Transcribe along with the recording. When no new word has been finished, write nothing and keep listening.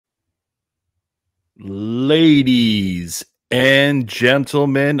Ladies and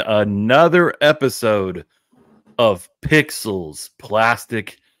gentlemen, another episode of Pixels,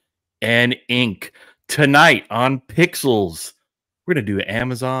 Plastic, and Ink. Tonight on Pixels, we're going to do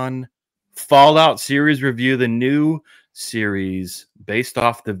Amazon Fallout series review, the new series based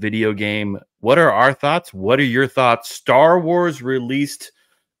off the video game. What are our thoughts? What are your thoughts? Star Wars released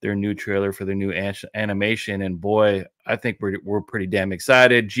their new trailer for their new animation, and boy, I think we're pretty damn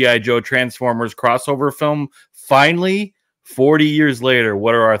excited. G.I. Joe Transformers crossover film, finally, 40 years later.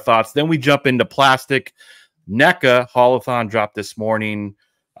 What are our thoughts? Then we jump into Plastic. NECA Haulathon dropped this morning.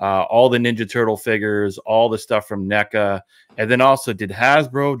 All the Ninja Turtle figures, all the stuff from NECA. And then also, did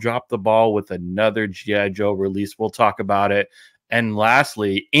Hasbro drop the ball with another G.I. Joe release? We'll talk about it. And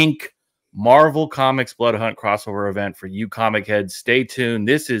lastly, Ink Marvel Comics Blood Hunt crossover event for you comic heads. Stay tuned.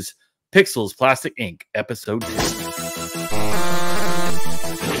 This is Pixels, Plastic, Ink, episode 2.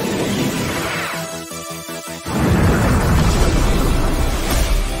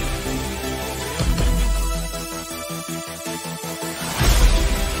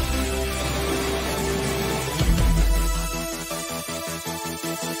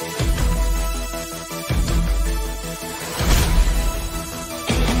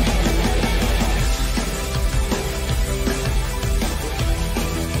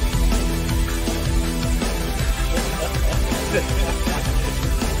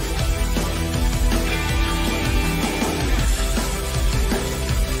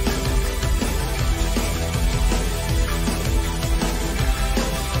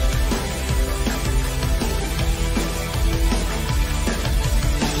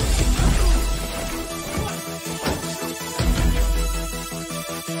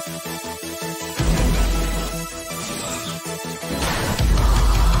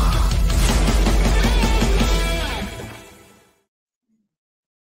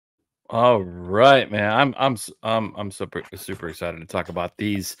 All right, man. I'm super excited to talk about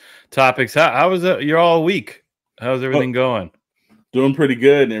these topics. How was it? You're all week. How's everything going? Doing pretty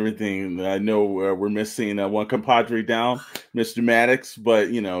good and everything. I know we're missing one compadre down, Mr. Maddox,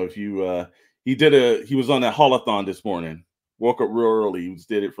 but you know, if you he was on that Haulathon this morning. Woke up real early. He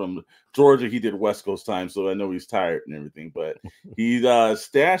did it from Georgia. He did West Coast time, so I know he's tired and everything. But he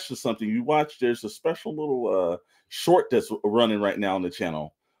stashed something. You watch. There's a special little short that's running right now on the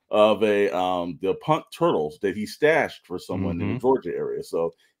channel of the punk turtles that he stashed for someone in the Georgia area.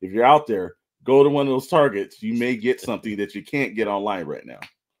 So if you're out there, go to one of those Targets. You may get something that you can't get online right now.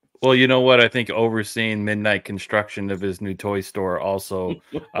 Well, you know what? I think overseeing midnight construction of his new toy store also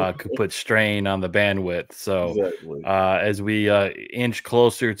could put strain on the bandwidth. So exactly. As we inch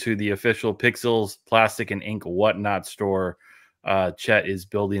closer to the official Pixels, Plastic, and Ink Whatnot store, Chet is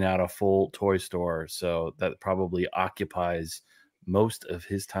building out a full toy store. So that probably occupies most of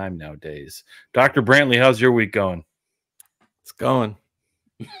his time nowadays. Dr. Brantley, how's your week going? It's going.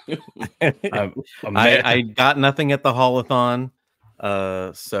 I got nothing at the Haulathon,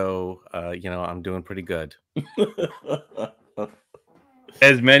 so you know, I'm doing pretty good.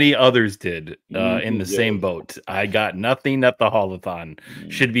 As many others did in the same boat. I got nothing at the Haulathon.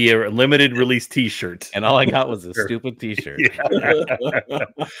 Should be a limited release T-shirt, and all I got was a stupid T-shirt.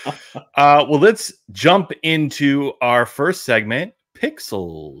 Well, let's jump into our first segment,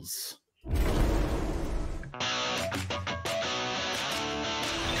 Pixels.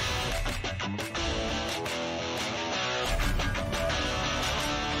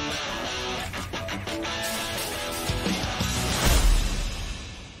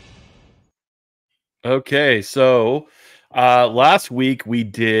 Okay, so last week we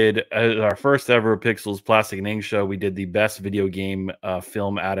did our first ever Pixels Plastic and Ink show. We did the best video game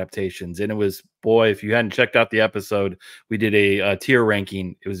film adaptations, and it was, boy, if you hadn't checked out the episode, we did a tier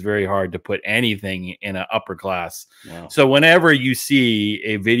ranking. It was very hard to put anything in an upper class. Wow. So whenever you see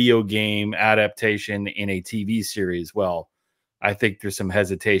a video game adaptation in a TV series, well, I think there's some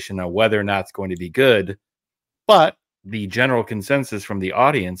hesitation on whether or not it's going to be good, but the general consensus from the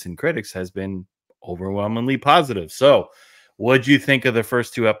audience and critics has been overwhelmingly positive. So what'd you think of the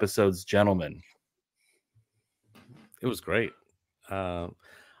first 2 episodes, gentlemen? It was great. I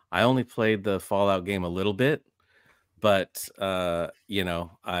only played the Fallout game a little bit, but you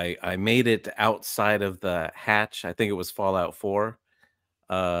know, I made it outside of the hatch. I think it was Fallout 4.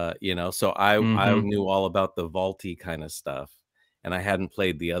 You know, so I knew all about the vaulty kind of stuff, and I hadn't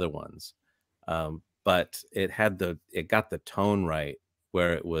played the other ones. But it got the tone right,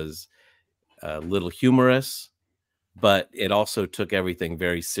 where it was a little humorous, but it also took everything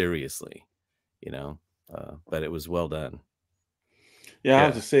very seriously, you know, but it was well done. Yeah, I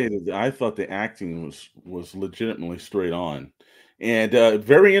have to say that I thought the acting was legitimately straight on. and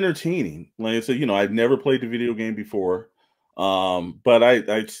very entertaining. Like I said, you know, I've never played the video game before, but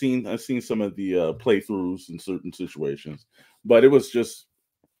I've seen some of the playthroughs in certain situations, but it was just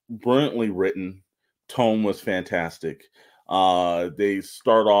brilliantly written. Tone was fantastic. They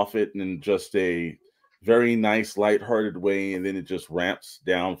start off it in just a very nice, lighthearted way, and then it just ramps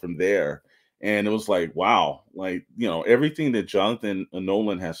down from there. And it was like, wow, like, you know, everything that Jonathan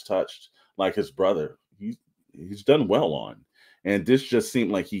Nolan has touched, like his brother, he's done well on. And this just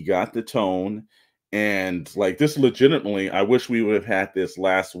seemed like he got the tone. And like this legitimately, I wish we would have had this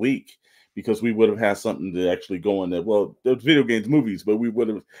last week, because we would have had something to actually go in there. Well, the video games, movies, but we would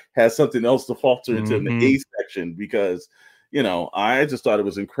have had something else to falter into in the A section, because, you know, I just thought it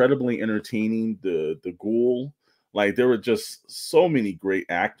was incredibly entertaining. The ghoul, like there were just so many great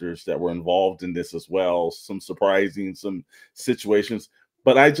actors that were involved in this as well. Some surprising, some situations,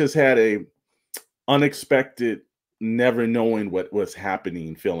 but I just had a unexpected, never knowing what was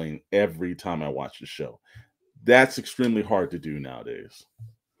happening feeling every time I watched the show. That's extremely hard to do nowadays.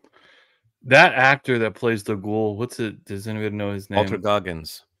 That actor that plays the ghoul, what's it? Does anybody know his Walter name?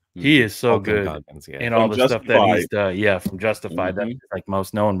 Goggins. He is so Walton good Goggins, yeah. in all From the stuff that he's Justified. done. Yeah, from Justified, that's Mhm. his, like,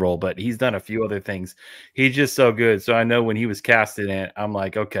 most known role, but he's done a few other things. He's just so good. So I know when he was casted in it, I'm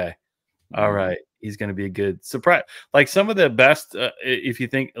like, okay, all Mhm. right, he's going to be a good surprise. Like some of the best, if you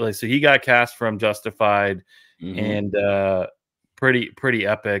think, like, so he got cast from Justified, Mhm. and pretty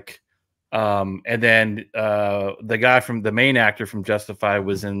epic. And then the guy from the main actor from Justified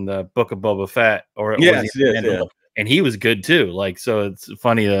was in the Book of Boba Fett, or was he Yes, in yes, The yeah. Mandalorian? And he was good too. Like, so it's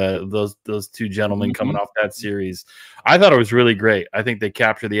funny, those two gentlemen coming Mhm. off that series. I thought it was really great. I think they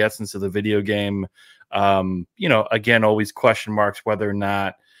capture the essence of the video game. You know, again, always question marks whether or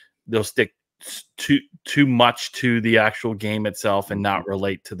not they'll stick too much to the actual game itself and not Mhm.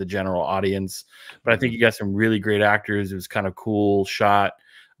 relate to the general audience. But I think Mhm. you got some really great actors. It was kind of cool shot.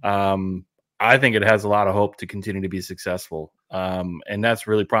 Um, I think it has a lot of hope to continue to be successful. And that's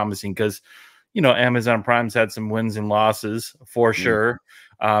really promising because, you know, Amazon Prime's had some wins and losses for Mhm. sure.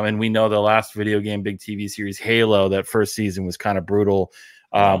 And we know the last video game big TV series, Halo, that first season was kind of brutal.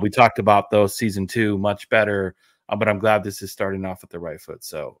 Wow. We talked about those season 2 much better, but I'm glad this is starting off with the right foot.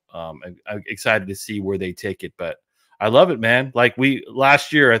 So I'm excited to see where they take it. But I love it, man. Like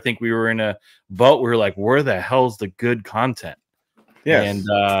last year, I think we were in a boat. We were like, where the hell's the good content? And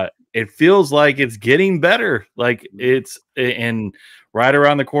Yes. it feels like it's getting better. Like Mhm. and right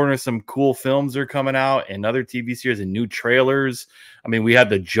around the corner, some cool films are coming out and other TV series and new trailers. I mean, we had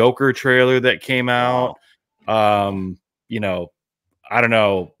the Joker trailer that came out. Wow. You know, I don't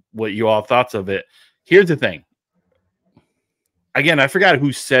know what you all thoughts of it. Here's the thing. Again, I forgot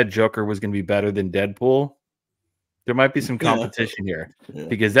who said Joker was going to be better than Deadpool. There might be some Yeah. competition here Yeah.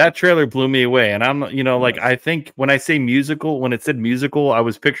 because that trailer blew me away. And I'm, you know, like, Yes. I think when I say musical, when it said musical, I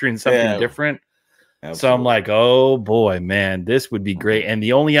was picturing something Yeah. different. So I'm Absolutely. like, oh boy, man, this would be great. And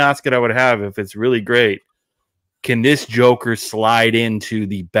the only ask that I would have, if it's really great, can this Joker slide into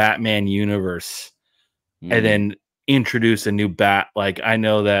the Batman universe and Mhm. then introduce a new bat? Like, I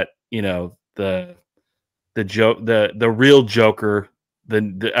know that, you know, the real Joker,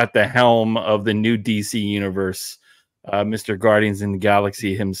 the at the helm of the new DC universe, Mr. Guardians in the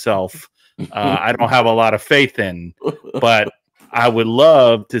Galaxy himself. I don't have a lot of faith in, but I would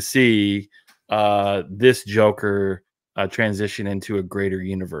love to see this Joker transition into a greater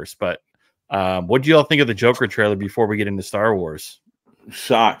universe. But what do you all think of the Joker trailer before we get into Star Wars?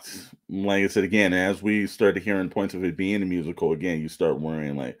 Shocked. Like I said again, as we started hearing points of it being a musical again, you start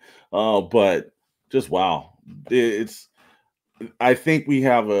worrying like, oh, but just wow. It's I think we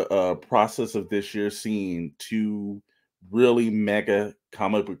have a process of this year seeing two really mega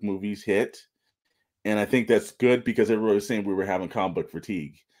comic book movies hit. And I think that's good because everybody was saying we were having comic book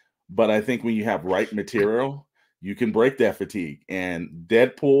fatigue. But I think when you have right material, you can break that fatigue. And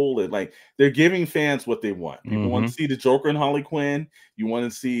Deadpool, and like they're giving fans what they want. People want to Mm-hmm. see the Joker and Harley Quinn. You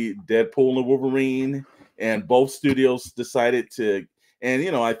want to see Deadpool and Wolverine. And both studios decided to. And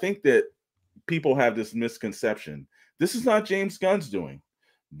you know, I think that people have this misconception. This is not James Gunn's doing.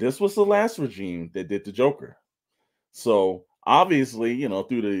 This was the last regime that did the Joker. So obviously, you know,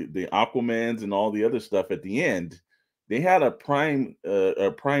 through the Aquamans and all the other stuff at the end, they had a prime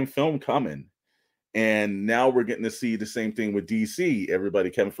film coming, and now we're getting to see the same thing with DC. Everybody,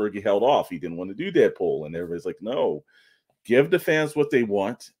 Kevin Feige held off; he didn't want to do Deadpool, and everybody's like, "No, give the fans what they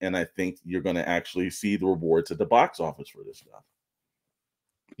want," and I think you're going to actually see the rewards at the box office for this stuff.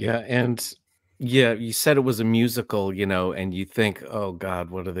 Yeah, and yeah, you said it was a musical, you know, and you think, "Oh God,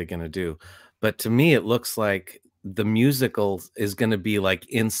 what are they gonna do?" But to me, it looks like the musical is gonna be like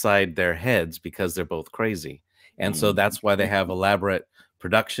inside their heads because they're both crazy. And so that's why they have elaborate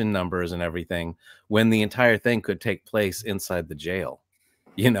production numbers and everything, when the entire thing could take place inside the jail,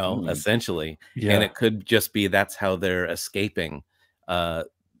 essentially. Yeah. And it could just be that's how they're escaping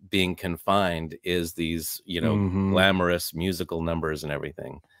being confined, is these, glamorous musical numbers and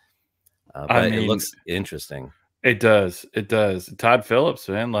everything. But it looks interesting. It does. It does. Todd Phillips,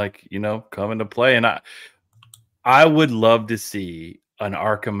 man, coming to play. And I would love to see an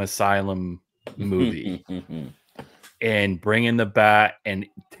Arkham Asylum movie and bring in the bat and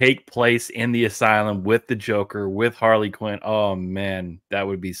take place in the asylum with the Joker, with Harley Quinn. Oh man, that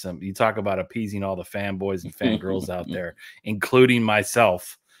would be some. You talk about appeasing all the fanboys and fangirls out there, including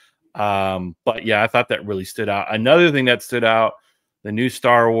myself. But yeah, I thought that really stood out. Another thing that stood out: the new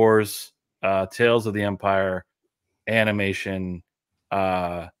Star Wars Tales of the Empire animation.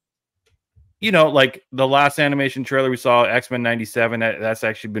 Like the last animation trailer we saw, X-Men 97. That's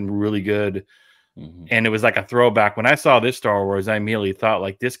actually been really good. And it was like a throwback. When I saw this Star Wars, I immediately thought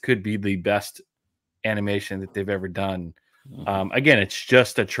like this could be the best animation that they've ever done. Again, it's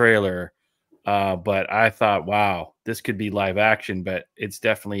just a trailer, but I thought, wow, this could be live action, but it's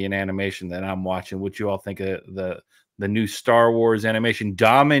definitely an animation that I'm watching. What you all think of the new Star Wars animation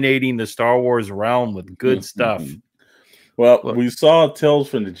dominating the Star Wars realm with good stuff? Well, we saw Tales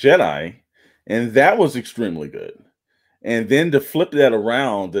from the Jedi, and that was extremely good. And then to flip that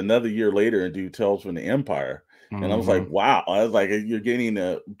around another year later and do Tales from the Empire. And I was like, wow. I was like, you're getting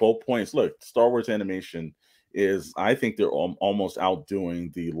both points. Look, Star Wars animation is, I think they're almost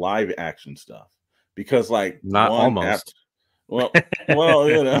outdoing the live action stuff. Because not almost. Well,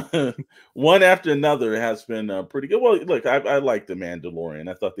 one after another has been pretty good. Well, look, I like The Mandalorian.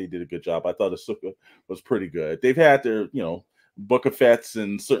 I thought they did a good job. I thought Ahsoka was pretty good. They've had their, Book of Fett's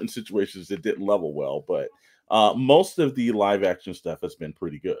in certain situations that didn't level well, but most of the live action stuff has been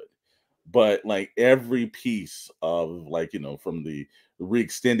pretty good. But every piece of from the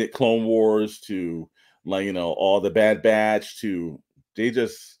re-extended Clone Wars to all the Bad Batch to, they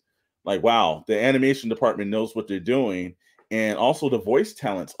just wow, the animation department knows what they're doing. And also the voice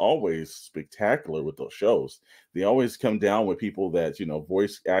talent's always spectacular with those shows. They always come down with people that,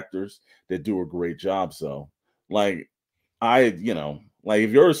 voice actors that do a great job. So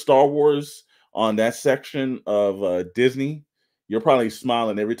if you're a Star Wars on that section of Disney, you're probably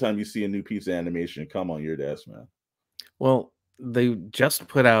smiling every time you see a new piece of animation come on your desk, man. Well, they just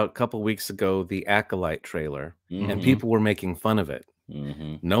put out a couple weeks ago the Acolyte trailer, and people were making fun of it.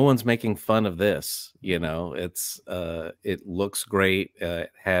 No one's making fun of this. It's it looks great.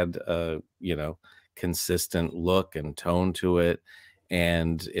 It had a consistent look and tone to it,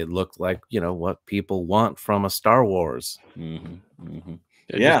 and it looked like what people want from a Star Wars.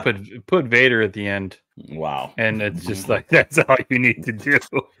 Just put Vader at the end. Wow. And it's just like, that's all you need to do.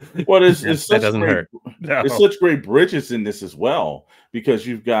 Well, that doesn't hurt. No. There's such great bridges in this as well, because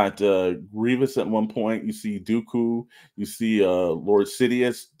you've got Grievous at one point, you see Dooku, you see Lord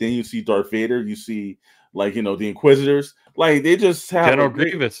Sidious, then you see Darth Vader, you see the Inquisitors. They just have General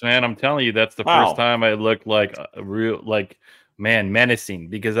Grievous, man. I'm telling you, that's the first time I looked like a real menacing,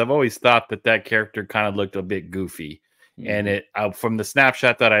 because I've always thought that character kind of looked a bit goofy. And from the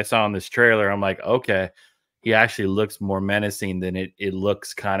snapshot that I saw in this trailer, I'm like, okay, he actually looks more menacing than it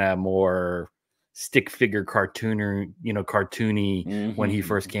looks kind of more stick figure cartoony when he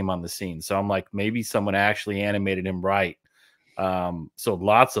first came on the scene. So I'm like, maybe someone actually animated him right. So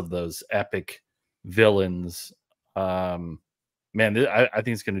lots of those epic villains. Man, I think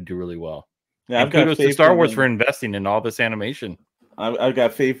it's going to do really well. Yeah, and kudos to Star Wars for investing in all this animation. I've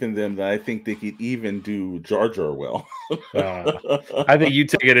got faith in them that I think they could even do Jar Jar well. I think you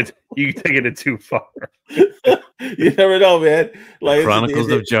take it too far. You never know, man. Chronicles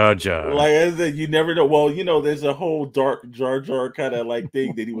of Jar Jar. Like I said, you never know. Well, there's a whole dark Jar Jar kind of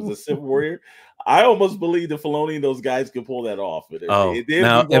thing that he was a Sith warrior. I almost believe that Filoni and those guys could pull that off. Now,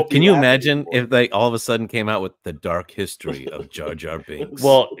 can you imagine if they all of a sudden came out with the dark history of Jar Jar Binks?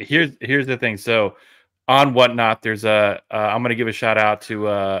 Well, here's the thing. So on Whatnot, there's I'm going to give a shout out to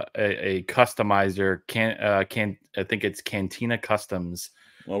a customizer. I think it's Cantina Customs.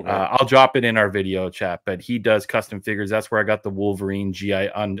 Okay. I'll drop it in our video chat, but he does custom figures. That's where I got the Wolverine GI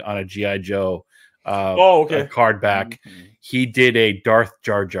on a GI Joe card back. He did a Darth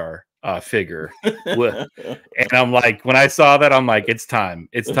Jar Jar figure, and I'm like, when I saw that, I'm like, it's time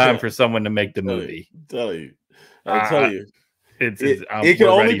for someone to make the movie. I tell you. It can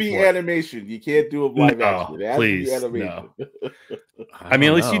only be animation. You can't do a live action. It has to be animation. No. I mean,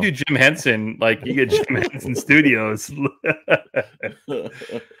 at least you do Jim Henson. You get Jim Henson Studios.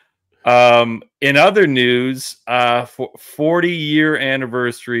 In other news, for 40-year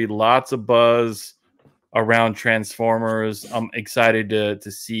anniversary, lots of buzz around Transformers. I'm excited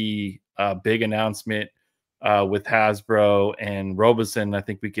to see a big announcement with Hasbro and Robeson. I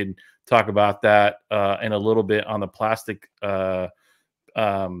think we could talk about that in a little bit on the plastic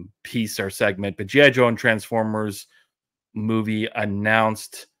piece or segment. But G.I. Joe and Transformers movie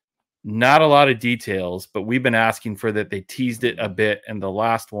announced. Not a lot of details, but we've been asking for that. They teased it a bit in the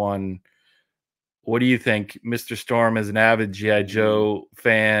last one. What do you think, Mr. Storm, as an avid G.I. Joe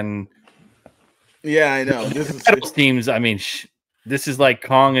fan? Yeah, I know. This teams. I mean, this is like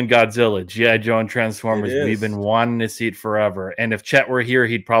Kong and Godzilla, G.I. Joe and Transformers. We've been wanting to see it forever. And if Chet were here,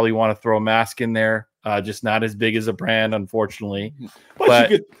 he'd probably want to throw a mask in there. Just not as big as a brand, unfortunately.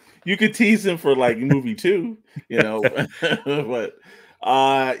 But you could tease him for like movie 2, you know. But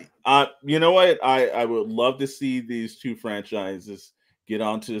you know what? I would love to see these two franchises get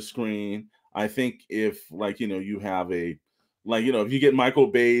onto the screen. I think if, like, you know, you have a, like, you know, if you get Michael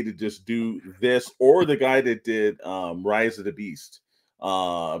Bay to just do this, or the guy that did Rise of the Beast,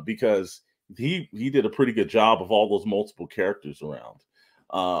 because he did a pretty good job of all those multiple characters around.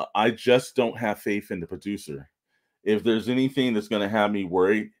 I just don't have faith in the producer. If there's anything that's going to have me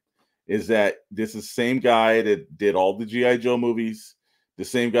worried, is that this is the same guy that did all the G.I. Joe movies, the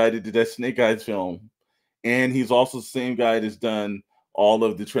same guy that did that Snake Eyes film, and he's also the same guy that's done all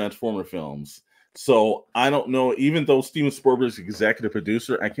of the Transformer films. So I don't know, even though Steven Spielberg's executive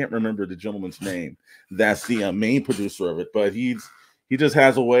producer, I can't remember the gentleman's name, that's the main producer of it, but he just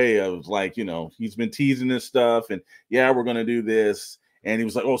has a way of, like, you know, he's been teasing this stuff, and yeah, we're going to do this. And he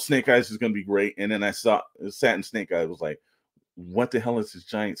was like, oh, Snake Eyes is going to be great. And then I sat in Snake Eyes, was like, what the hell is this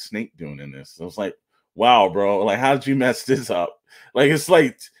giant snake doing in this? I was like, wow, bro, like, how did you mess this up? Like, it's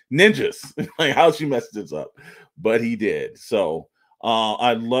like ninjas. Like, how'd you mess this up? But he did. So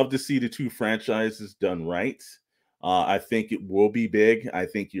I'd love to see the two franchises done right. I think it will be big. I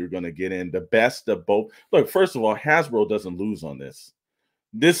think you're going to get in the best of both. Look, first of all, Hasbro doesn't lose on this.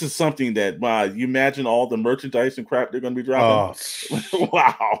 This is something that, wow, you imagine all the merchandise and crap they're going to be dropping. Oh.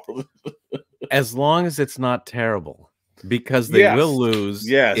 Wow. As long as it's not terrible, because they will lose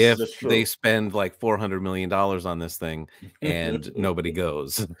if they spend like $400 million on this thing and nobody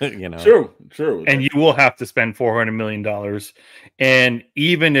goes. You know, true. And you will have to spend $400 million. And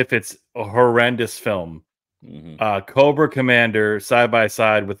even if it's a horrendous film, Cobra Commander side by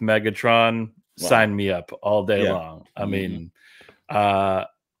side with Megatron, sign me up all day long. I mean, I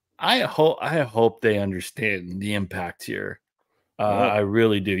hope they understand the impact here. I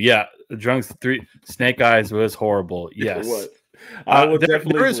really do. Yeah, Drunks 3 Snake Eyes was horrible. Yes.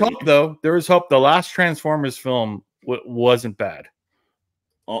 There is hope, though. There is hope. The last Transformers film wasn't bad.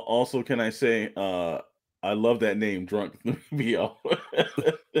 Also, can I say, I love that name, Drunk VO.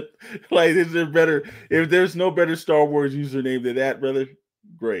 Like, is there better? If there's no better Star Wars username than that, brother,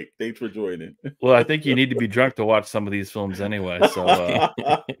 great. Thanks for joining. Well, I think you need to be drunk to watch some of these films anyway. So,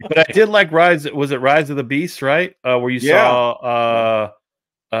 but I did like Rise. Was it Rise of the Beast, right? Where you saw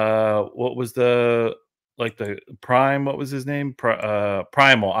what was the Prime? What was his name?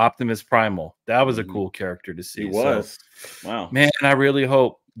 Primal, Optimus Primal. That was a cool character to see. It was. Wow, man, I really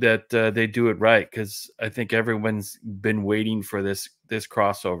hope that they do it right, because I think everyone's been waiting for this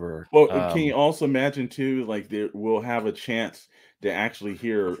crossover. Well, can you also imagine too, like, we'll have a chance to actually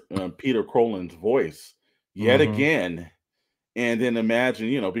hear Peter Crolin's voice yet again, and then imagine,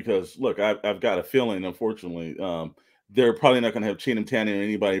 you know, because look, I've got a feeling, unfortunately, they're probably not going to have Channing Tatum or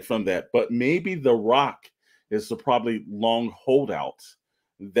anybody from that, but maybe The Rock is the probably long holdout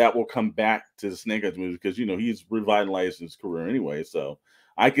that will come back to the Snake Eyes movie, because, you know, he's revitalized his career anyway. So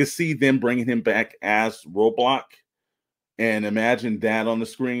I could see them bringing him back as Roadblock, and imagine that on the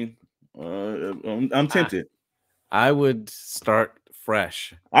screen. I'm tempted. I would start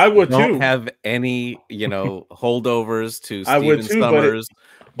fresh. I would Don't too. have any, you know, holdovers to Steven Summers.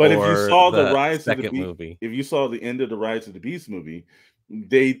 But if you saw the Rise of the Beast movie, if you saw the end of the Rise of the Beast movie,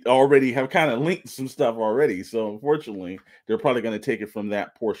 they already have kind of linked some stuff already. So unfortunately, they're probably going to take it from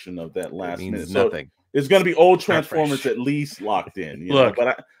that portion of that last minute. Nothing. So it's going to be old Transformers at least locked in. You know?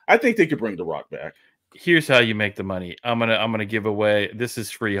 But I think they could bring The Rock back. Here's how you make the money. I'm gonna give away. This is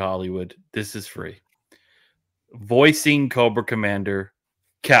free, Hollywood. This is free. Voicing Cobra Commander,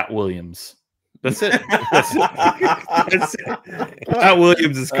 Cat Williams. That's it. That's it. Cat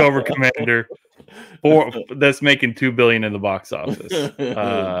Williams is Cobra Commander. That's making $2 billion in the box office.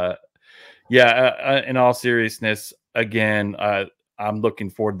 In all seriousness, again, I'm looking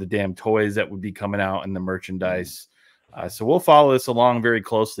forward to the damn toys that would be coming out and the merchandise. So we'll follow this along very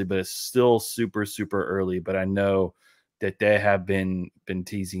closely, but it's still super, super early. But I know that they have been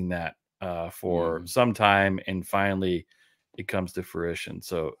teasing that for some time, and finally it comes to fruition.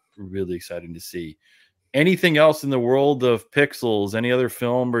 So really exciting to see. anything else in the world of Pixels? Any other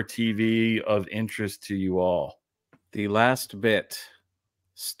film or TV of interest to you all? The last bit,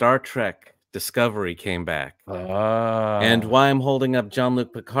 Star Trek Discovery came back. And why I'm holding up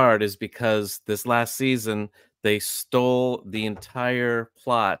Jean-Luc Picard is because this last season, they stole the entire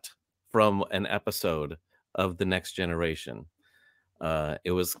plot from an episode of The Next Generation.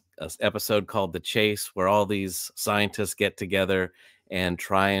 It was an episode called The Chase, where all these scientists get together and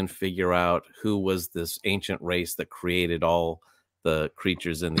try and figure out who was this ancient race that created all the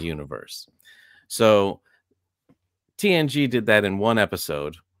creatures in the universe. So TNG did that in one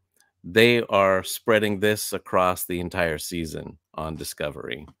episode. They are spreading this across the entire season on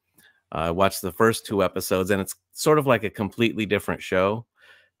Discovery. I watched the first 2 episodes, and it's sort of like a completely different show,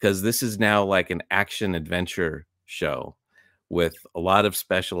 because this is now like an action adventure show with a lot of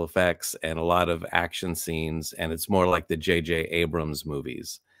special effects and a lot of action scenes, and it's more like the J.J. Abrams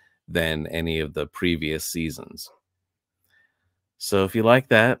movies than any of the previous seasons. So if you like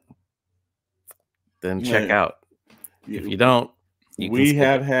that, then check out. If you don't, we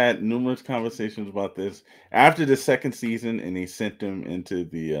have had numerous conversations about this after the second season, and they sent them into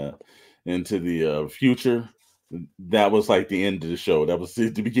the future. That was like the end of the show. That was the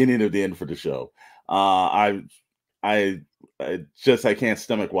beginning of the end for the show. I can't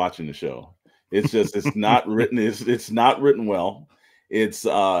stomach watching the show. It's just it's not written. It's not written well. It's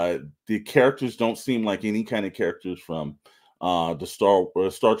the characters don't seem like any kind of characters from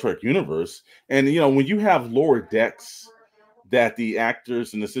the Star Trek universe. And you know, when you have lower decks, that the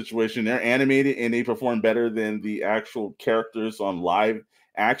actors in the situation, they're animated and they perform better than the actual characters on live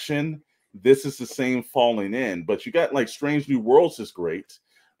action. This is the same falling in, but you got like Strange New Worlds is great.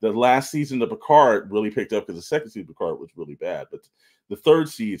 The last season of Picard really picked up, because the second season of Picard was really bad. But the third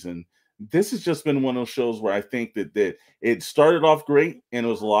season, this has just been one of those shows where I think that it started off great and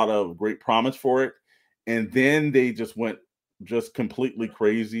there was a lot of great promise for it. And then they just went completely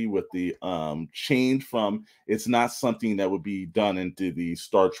crazy with the change from it's not something that would be done into the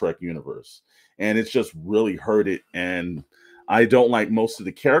Star Trek universe. And it's just really hurt it. And I don't like most of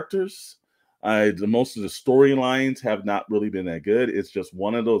the characters. Most of the storylines have not really been that good. It's just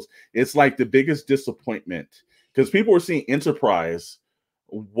one of those. It's like the biggest disappointment, because people were seeing Enterprise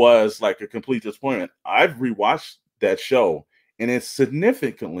was like a complete disappointment. I've rewatched that show, and it's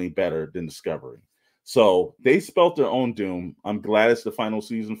significantly better than Discovery. So they spelt their own doom. I'm glad it's the final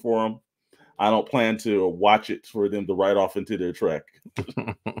season for them. I don't plan to watch it for them to ride off into their trek.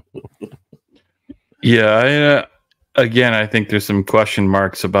 Yeah, again, I think there's some question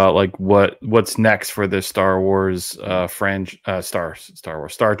marks about like what's next for the Star Wars Star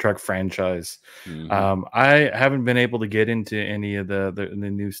Trek franchise. Mm-hmm. I haven't been able to get into any of the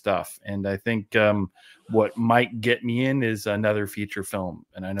new stuff, and I think what might get me in is another feature film,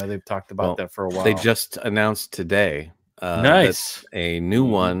 and I know they've talked about that for a while. They just announced today nice that a new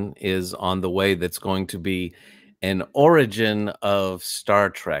one is on the way that's going to be an origin of Star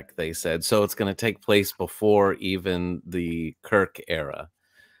Trek, they said. So it's going to take place before even the Kirk era.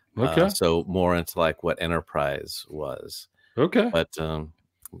 Okay. So more into like what Enterprise was. Okay. But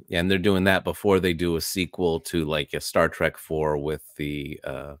yeah, and they're doing that before they do a sequel to like a Star Trek 4 with the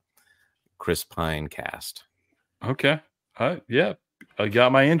Chris Pine cast. Okay. Yeah, I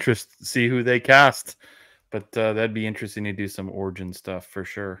got my interest. See who they cast, but that'd be interesting to do some origin stuff for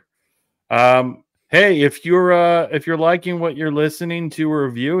sure. Hey, if you're liking what you're listening to or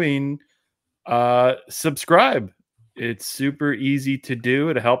reviewing, subscribe. It's super easy to do.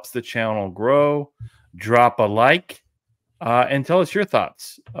 It helps the channel grow. Drop a like, and tell us your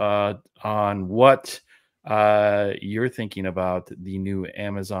thoughts on what you're thinking about the new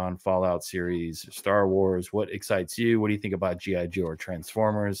Amazon Fallout series, Star Wars. What excites you? What do you think about G.I. Joe or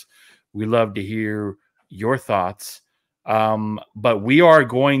Transformers? We love to hear your thoughts. But we are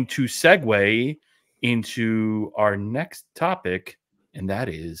going to segue into our next topic, and that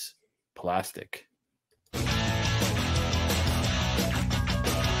is plastic.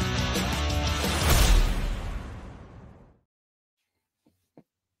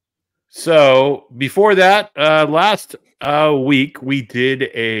 So before that, last week we did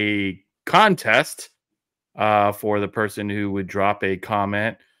a contest for the person who would drop a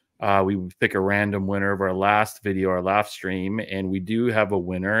comment. We would pick a random winner of our last video, our last stream, and we do have a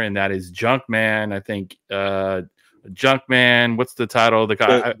winner, and that is Junkman. I think Junkman. What's the title? The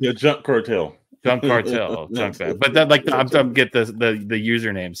Junk Cartel. Junk Cartel, Junkman. But that, like, I'm get the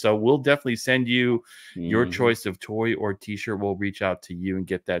username. So we'll definitely send you your choice of toy or T-shirt. We'll reach out to you and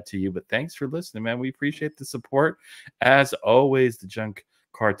get that to you. But thanks for listening, man. We appreciate the support as always. The Junk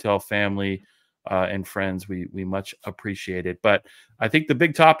Cartel family. and friends. We much appreciate it. But I think the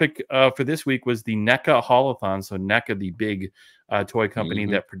big topic for this week was the NECA Haulathon. So NECA, the big toy company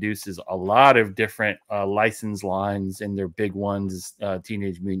that produces a lot of different license lines, and their big ones,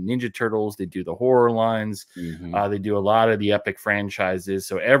 Teenage Mutant Ninja Turtles. They do the horror lines. They do a lot of the epic franchises.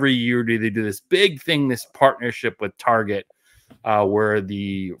 So every year they do this big thing, this partnership with Target, where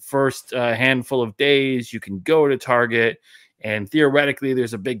the first handful of days you can go to Target, and theoretically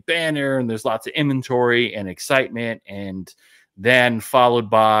there's a big banner and there's lots of inventory and excitement, and then followed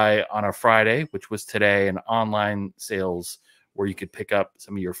by, on a Friday, which was today, an online sales where you could pick up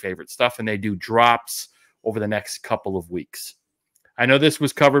some of your favorite stuff, and they do drops over the next couple of weeks. I know this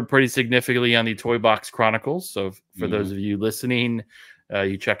was covered pretty significantly on the Toy Box Chronicles. So for those of you listening,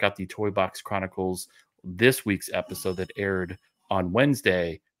 you check out the Toy Box Chronicles this week's episode that aired on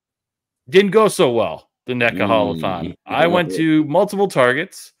Wednesday. Didn't go so well, the NECA Haulathon. I went to multiple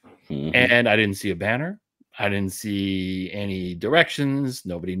Targets, and I didn't see a banner. I didn't see any directions.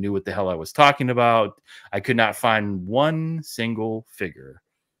 Nobody knew what the hell I was talking about. I could not find one single figure.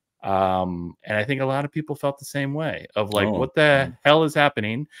 And I think a lot of people felt the same way, of like, what the hell is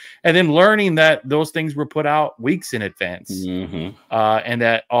happening? And then learning that those things were put out weeks in advance, and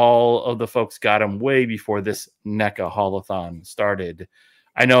that all of the folks got them way before this NECA Haulathon started.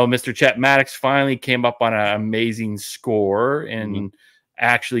 I know Mr. Chet Maddox finally came up on an amazing score in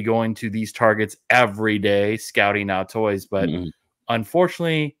actually going to these Targets every day, scouting out toys. But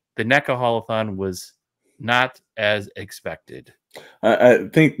unfortunately, the NECA Haulathon was not as expected. I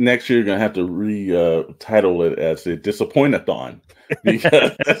think next year you're gonna have to re-title it as a Disappointathon,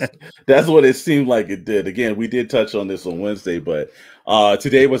 because that's what it seemed like it did. Again, we did touch on this on Wednesday, but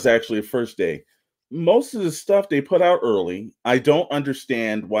today was actually the first day. Most of the stuff they put out early. I don't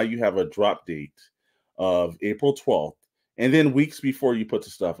understand why you have a drop date of April 12th, and then weeks before you put the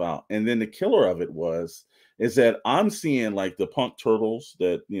stuff out. And then the killer of it is that I'm seeing like the Punk Turtles,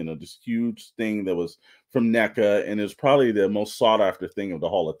 that, you know, this huge thing that was from NECA, and it's probably the most sought after thing of the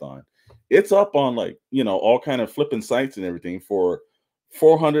Haulathon. It's up on, like, you know, all kind of flipping sites and everything for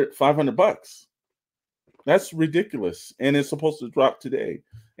 $400, $500. That's ridiculous, and it's supposed to drop today.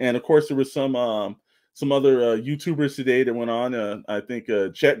 And of course, there was some other YouTubers today that went on. I think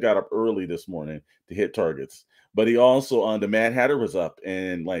Chet got up early this morning to hit Targets, but he also the Mad Hatter was up,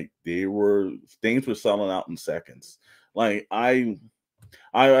 and like things were selling out in seconds. Like I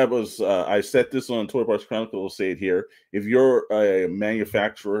set this on Toy Box Chronicle. I'll say it here: if you're a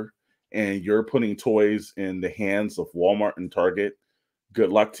manufacturer and you're putting toys in the hands of Walmart and Target, good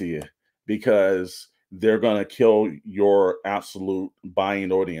luck to you, because they're going to kill your absolute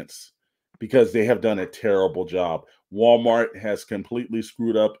buying audience, because they have done a terrible job. Walmart has completely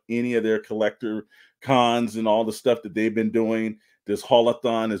screwed up any of their collector cons and all the stuff that they've been doing. This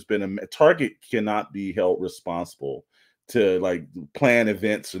Haulathon has been Target cannot be held responsible to like plan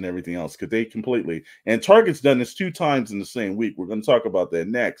events and everything else, because they completely, and Target's done this 2 times in the same week. We're going to talk about that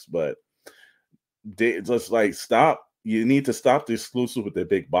next, but they just like stop. You need to stop the exclusive with the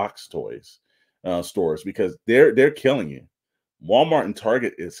big box toys stores, because they're killing you. Walmart and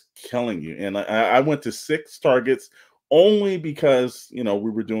Target is killing you. And I went to 6 Targets only because, you know, we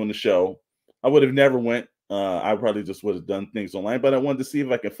were doing the show. I would have never went. I probably just would have done things online, but I wanted to see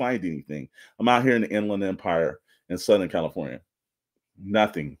if I could find anything. I'm out here in the Inland Empire in Southern California.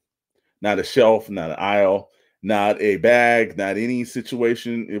 Nothing. Not a shelf, not an aisle, not a bag, not any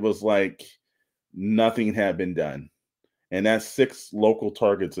situation. It was like nothing had been done. And that's 6 local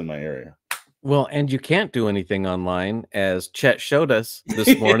Targets in my area. Well, and you can't do anything online, as Chet showed us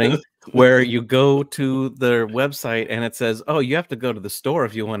this morning, where you go to their website and it says, "Oh, you have to go to the store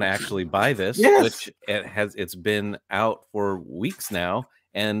if you want to actually buy this." Yes. Which it's been out for weeks now,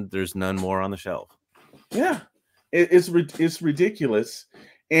 and there's none more on the shelf. Yeah, it's ridiculous,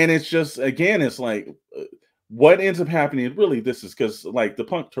 and it's just, again, it's like what ends up happening. Really, this is because like the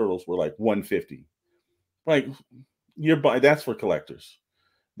Punk Turtles were like $150. Like that's for collectors.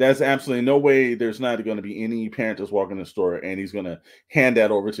 There's absolutely no way there's not going to be any parent that's walking in the store and he's going to hand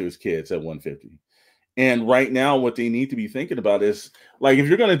that over to his kids at $150. And right now, what they need to be thinking about is, like, if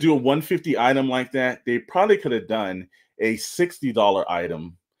you're going to do a $150 item like that, they probably could have done a $60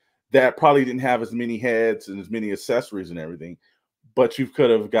 item that probably didn't have as many heads and as many accessories and everything, but you could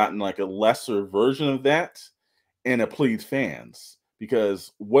have gotten like a lesser version of that and it pleased fans.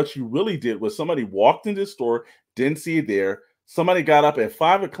 Because what you really did was somebody walked into the store, didn't see it there. Somebody got up at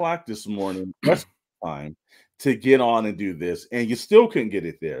 5 o'clock this morning, time, to get on and do this, and you still couldn't get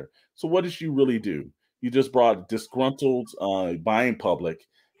it there. So what did you really do? You just brought a disgruntled buying public,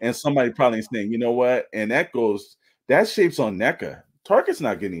 and somebody probably saying, you know what? And that shapes on NECA. Target's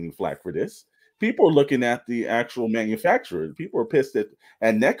not getting any flack for this. People are looking at the actual manufacturer. People are pissed at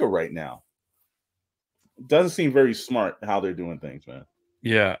NECA right now. It doesn't seem very smart how they're doing things, man.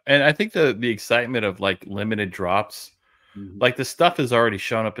 Yeah, and I think the excitement of like limited drops, like the stuff has already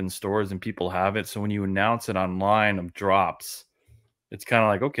shown up in stores and people have it. So when you announce it online of drops, it's kind of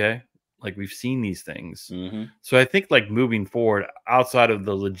like, okay, like we've seen these things. So I think like moving forward, outside of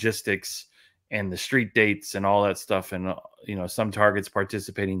the logistics and the street dates and all that stuff, and you know, some Targets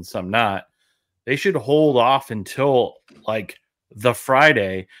participating, some not, they should hold off until like the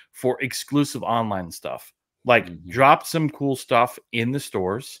Friday for exclusive online stuff. Like drop some cool stuff in the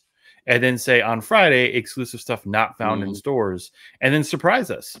stores and then say on Friday, exclusive stuff not found in stores, and then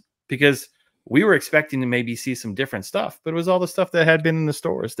surprise us, because we were expecting to maybe see some different stuff, but it was all the stuff that had been in the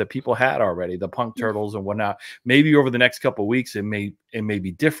stores that people had already, the punk turtles and whatnot. Maybe over the next couple of weeks, it may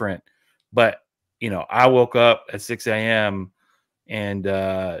be different, but you know, I woke up at 6 a.m. and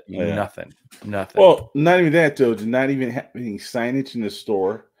nothing. Well, not even that, though. Not even having signage in the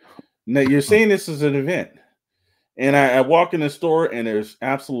store. Now you're saying this is an event, and I walk in the store and there's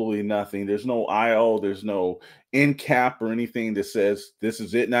absolutely nothing. There's no aisle. There's no end cap or anything that says this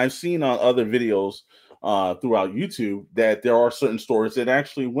is it. And I've seen on other videos throughout YouTube that there are certain stores that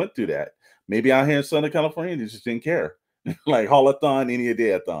actually went through that. Maybe out here in Southern California, they just didn't care. Like Haulathon, any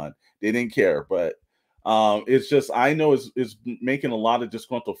day-a-thon, they didn't care. But it's just, I know it's making a lot of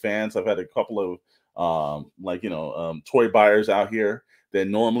disgruntled fans. I've had a couple of toy buyers out here that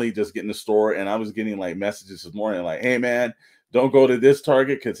normally just get in the store, and I was getting like messages this morning like, hey man, don't go to this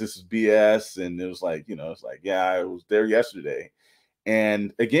Target because this is BS. And it was like, you know, it's like, yeah, I was there yesterday.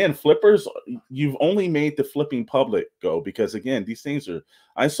 And again, flippers, you've only made the flipping public go, because again, these things are,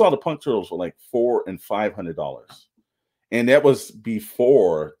 I saw the punk turtles for like $400 and $500, and that was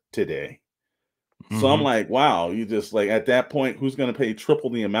before today. So I'm like, wow, you just like, at that point, who's going to pay triple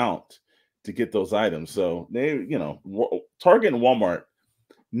the amount to get those items? So they, you know, Target and Walmart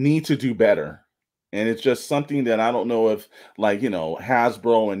need to do better. And it's just something that I don't know if, like, you know,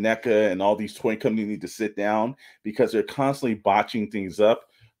 Hasbro and NECA and all these toy companies need to sit down, because they're constantly botching things up.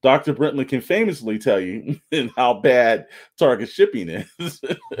 Dr. Brentley can famously tell you how bad Target shipping is.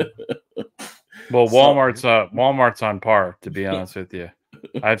 Well, Walmart's on par, to be honest with you.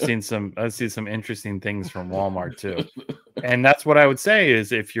 I've seen some interesting things from Walmart too. And that's what I would say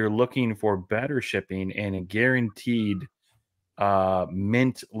is, if you're looking for better shipping and a guaranteed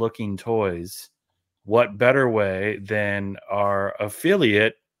mint looking toys, what better way than our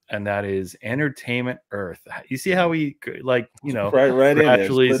affiliate, and that is Entertainment Earth. You see how we, like, you know, right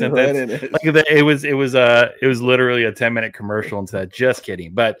gradually sent that, like, it was literally a 10-minute commercial into that. Just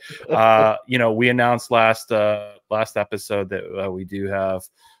kidding. But you know, we announced last episode that we do have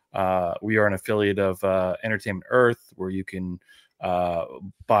we are an affiliate of Entertainment Earth, where you can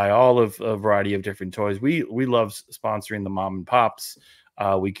buy all of a variety of different toys. We love sponsoring the mom and pops.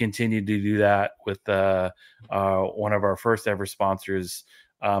 We continue to do that with one of our first ever sponsors.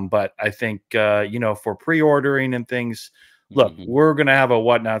 But I think, you know, for pre-ordering and things, look, we're going to have a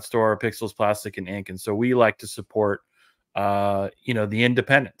Whatnot store, Pixels, Plastic, and Ink. And so we like to support, you know, the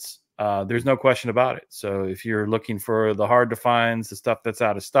independents. There's no question about it. So if you're looking for the hard to finds, the stuff that's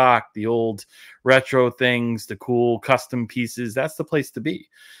out of stock, the old retro things, the cool custom pieces, that's the place to be.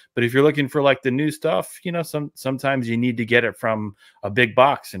 But if you're looking for like the new stuff, you know, sometimes you need to get it from a big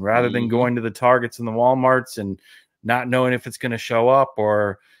box. And rather than going to the Targets and the Walmarts and not knowing if it's going to show up,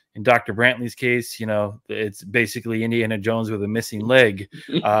 or in Dr. Brantley's case, you know, it's basically Indiana Jones with a missing leg,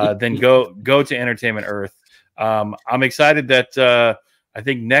 then go to Entertainment Earth. I'm excited that I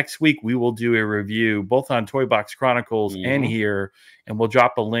think next week we will do a review both on Toy Box Chronicles and here, and we'll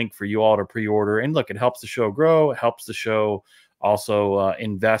drop a link for you all to pre-order. And look, it helps the show grow. It helps the show also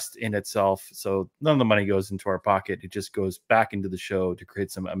invest in itself. So none of the money goes into our pocket. It just goes back into the show to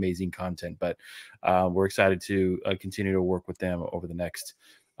create some amazing content. But we're excited to continue to work with them over the next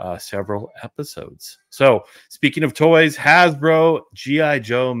several episodes. So speaking of toys, Hasbro, G.I.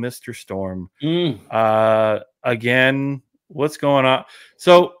 Joe, Mr. Storm. Again, what's going on?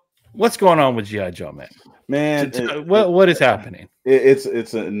 So what's going on with G.I. Joe, man? What is happening?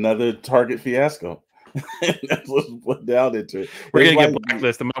 It's another Target fiasco. That's what's put down into it. We're gonna get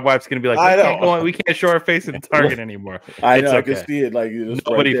blacklisted. My wife's gonna be like, we can't show our face in Target anymore. I know, I can see it. Like,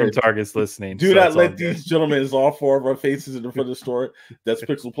 nobody from Target's listening. Do not let these gentlemen, all four of our faces in the front of the store. That's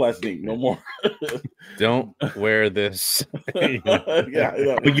Pixel Plastic. No more. Don't wear this. Yeah, I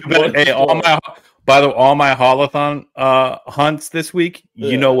know. Hey, all my Haulathon hunts this week,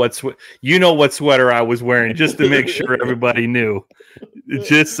 you know what sweater I was wearing, just to make sure everybody knew,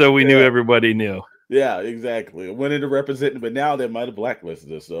 just so we knew everybody knew. Yeah, exactly. I wanted to represent them, but now they might have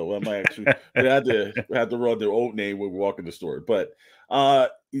blacklisted us. So I might actually we had to run their old name when we walk in the store. But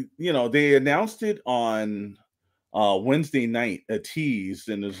they announced it on Wednesday night, a tease,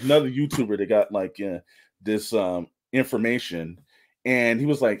 and there's another YouTuber that got like this information, and he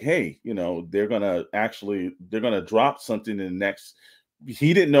was like, "Hey, they're gonna drop something in the next."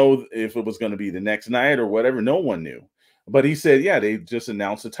 He didn't know if it was going to be the next night or whatever. No one knew, but he said, "Yeah, they just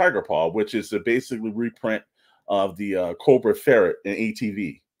announced a Tiger Paw, which is a basically reprint of the Cobra Ferret in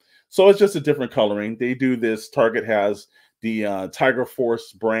ATV. So it's just a different coloring. They do this. Target has the Tiger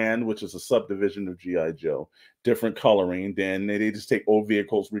Force brand, which is a subdivision of GI Joe, different coloring. Then they just take old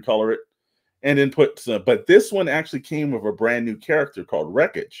vehicles, recolor it, and then put some. But this one actually came with a brand new character called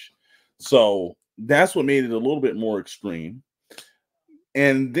Wreckage. So that's what made it a little bit more extreme.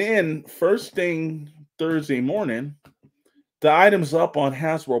 And then first thing Thursday morning, the item's up on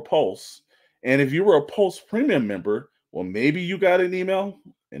Hasbro Pulse. And if you were a Pulse Premium member, well, maybe you got an email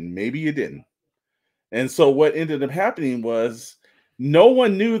and maybe you didn't. And so what ended up happening was no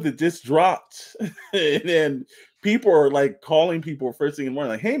one knew that this dropped. And then people are like calling people first thing in the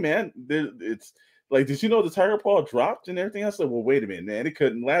morning, like, hey man, it's like, did you know the Tiger Paw dropped and everything? I said, well, wait a minute, man. It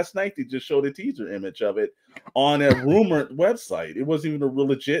couldn't. Last night they just showed a teaser image of it on a rumored website. It wasn't even a real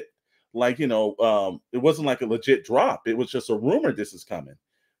legit, it wasn't like a legit drop. It was just a rumor this is coming.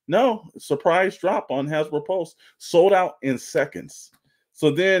 No, surprise drop on Hasbro Pulse, sold out in seconds. So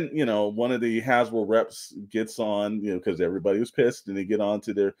then, one of the Hasbro reps gets on, because everybody was pissed, and they get on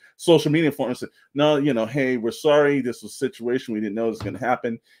to their social media forum and say, no, hey, we're sorry. This was a situation we didn't know was going to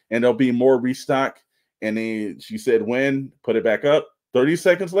happen, and there'll be more restock. And she said, when? Put it back up. 30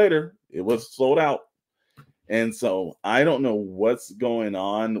 seconds later, it was sold out. And so I don't know what's going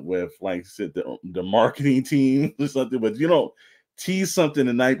on with, like I said, the marketing team or something, but tease something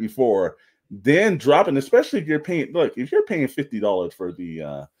the night before, then dropping, especially if you're paying, if you're paying $50 for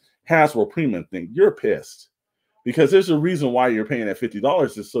the Hasbro Premium thing, you're pissed, because there's a reason why you're paying that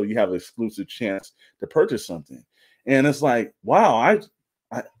 $50 is so you have an exclusive chance to purchase something. And it's like, wow,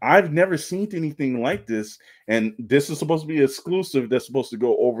 I've never seen anything like this. And this is supposed to be exclusive. That's supposed to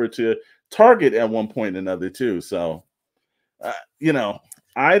go over to Target at one point or another too. So,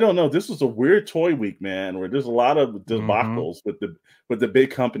 I don't know. This was a weird toy week, man, where there's a lot of debacles with the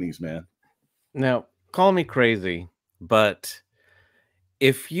big companies, man. Now, call me crazy, but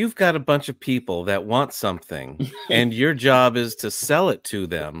if you've got a bunch of people that want something and your job is to sell it to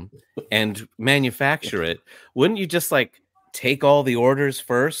them and manufacture it, wouldn't you just like take all the orders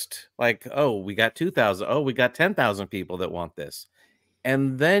first? Like, oh, we got 2,000. Oh, we got 10,000 people that want this.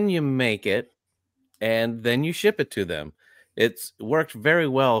 And then you make it and then you ship it to them. It's worked very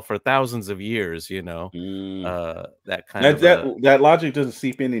well for thousands of years, that kind of that logic doesn't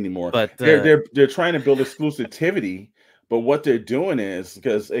seep in anymore. But they're trying to build exclusivity, but what they're doing is,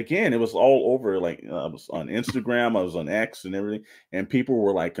 because again, it was all over, like I was on Instagram, I was on X and everything, and people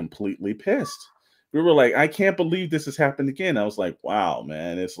were like completely pissed. We were like, I can't believe this has happened again. I was like, wow,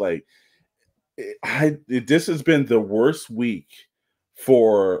 man, it's like this has been the worst week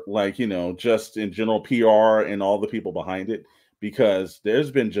for, like, just in general PR and all the people behind it, because there's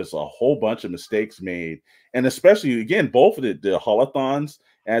been just a whole bunch of mistakes made. And especially, again, both of the Haulathons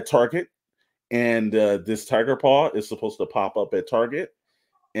at Target and this Tiger Paw is supposed to pop up at Target.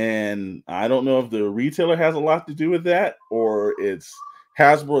 And I don't know if the retailer has a lot to do with that, or it's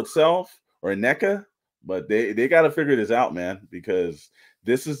Hasbro itself or NECA, but they got to figure this out, man, because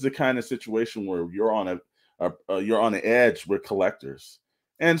this is the kind of situation where you're on you're on the edge with collectors,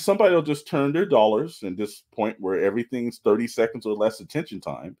 and somebody will just turn their dollars in this point where everything's 30 seconds or less attention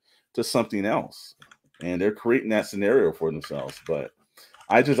time to something else, and they're creating that scenario for themselves. But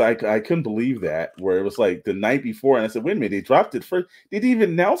I couldn't believe that, where it was like the night before, and I said, wait a minute, they dropped it first. They didn't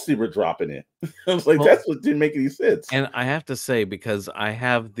even announce they were dropping it. I was like, that's what didn't make any sense. And I have to say, because I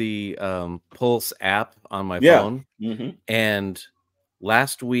have the Pulse app on my phone, and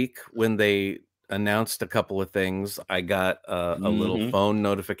last week when they announced a couple of things, I got a little phone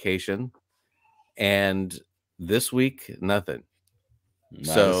notification, and this week nothing.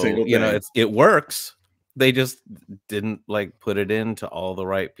 Not a single thing. It works. They just didn't like put it into all the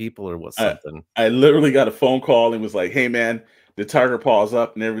right people or what something. I literally got a phone call and was like, hey man, the Tiger Paw's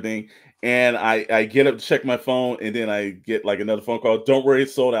up and everything. And I get up to check my phone, and then I get like another phone call. Don't worry,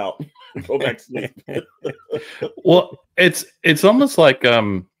 it's sold out. Go back to sleep. Well, it's almost like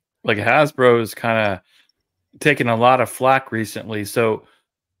Hasbro is kind of taking a lot of flack recently. So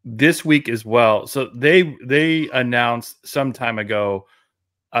this week as well. So they announced some time ago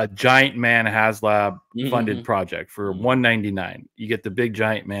a Giant Man HasLab funded Mhm. project for Mhm. $199. You get the big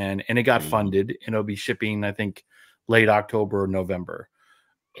Giant Man, and it got Mhm. funded, and it'll be shipping, I think, late October or November.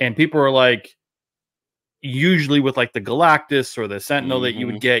 And people are like, usually with like the Galactus or the Sentinel that you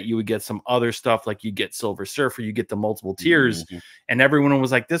would get some other stuff, like you get Silver Surfer, you get the multiple tiers, Mhm. and everyone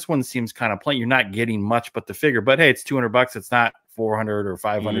was like, this one seems kind of plain. You're not getting much but the figure, but hey, it's $200. It's not $400 or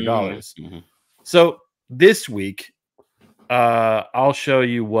 $500. Mhm. So this week, I'll show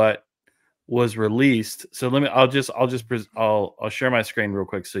you what was released. So I'll share my screen real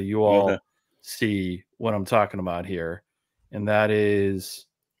quick so you Okay. all see what I'm talking about here. And that is,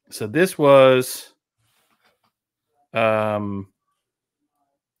 so this was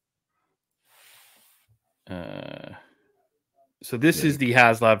so this is the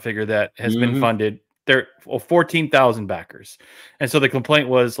HasLab figure that has been funded. There are 14,000 backers. And so the complaint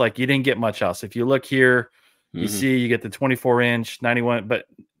was like, you didn't get much else. If you look here, you see you get the 24-inch, 91, but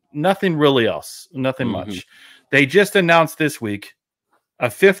nothing really else, nothing much. They just announced this week a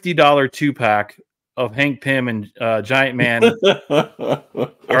 $50 2-pack of Hank Pym and Giant Man.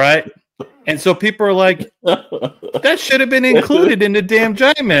 All right. And so people are like, that should have been included in the damn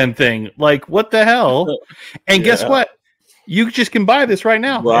Giant Man thing. Like, what the hell? And guess what? You just can buy this right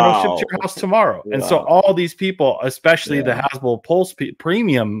now, and it'll ship to your house tomorrow. And so all these people, especially the Hasbro Pulse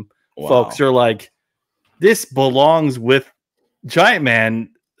Premium folks, are like, this belongs with Giant Man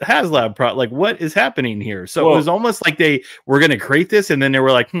HasLab Pro. Like, what is happening here? So it was almost like they were going to create this, and then they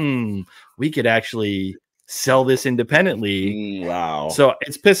were like, we could actually sell this independently. Wow. So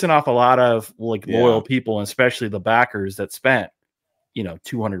it's pissing off a lot of like loyal people, and especially the backers that spent, you know,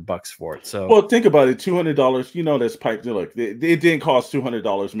 $200 for it. So well, think about it. $200. You know, that's pipe. Look, it didn't cost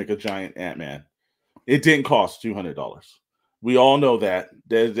 $200 to make a giant Ant-Man. It didn't cost $200. We all know that.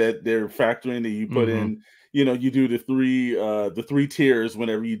 They're factoring that you put in. You know, you do the three tiers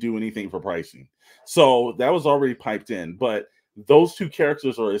whenever you do anything for pricing. So that was already piped in. But those two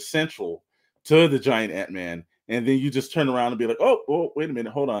characters are essential to the giant Ant-Man. And then you just turn around and be like, oh, wait a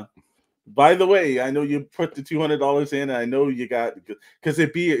minute, hold on. By the way, I know you put the $200 in. I know you got, because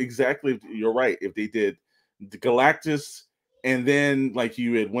it'd be exactly, you're right. If they did the Galactus, and then like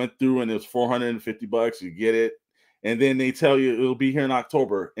you had went through and it was $450, you get it, and then they tell you it'll be here in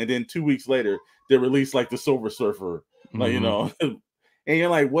October, and then 2 weeks later they release like the Silver Surfer, like you know, and you're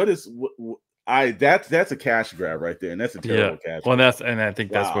like, what is that's a cash grab right there, and that's a terrible cash. Well, grab. and I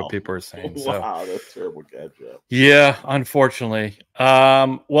think that's what people are saying. So wow, that's terrible cash grab. Yeah, unfortunately.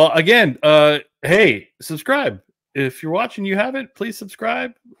 Well, again, hey, subscribe. If you're watching, you haven't, please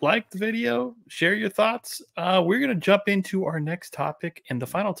subscribe, like the video, share your thoughts. We're going to jump into our next topic and the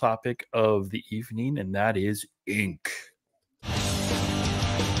final topic of the evening, and that is ink.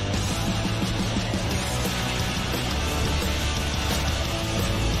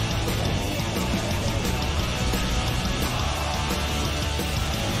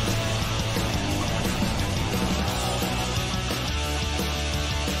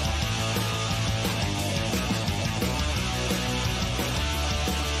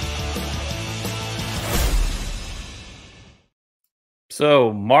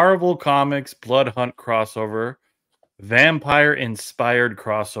 So, Marvel Comics Blood Hunt crossover, vampire-inspired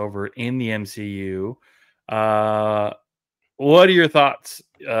crossover in the MCU. What are your thoughts,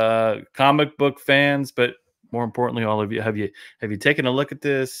 comic book fans? But more importantly, all of you, have you taken a look at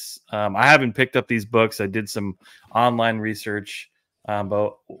this? I haven't picked up these books. I did some online research,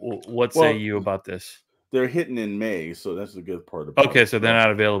 but what say you about this? They're hitting in May, so that's a good part about it. Okay, so they're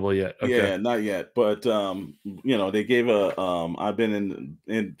not available yet. Okay. Yeah, not yet. But you know, they gave a I've been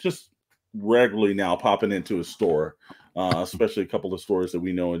in just regularly now popping into a store, especially a couple of stores that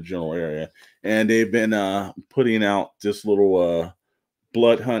we know in the general area, and they've been putting out this little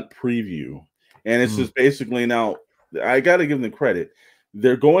Blood Hunt preview. And it's just basically, now I gotta give them credit.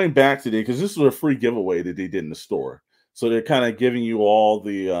 They're going back today because this was a free giveaway that they did in the store. So they're kind of giving you all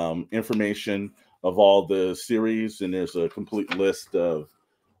the information of all the series, and there's a complete list of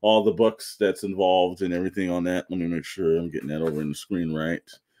all the books that's involved and everything on that. Let me make sure I'm getting that over in the screen right.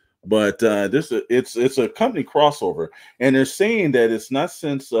 But it's a company crossover, and they're saying that it's not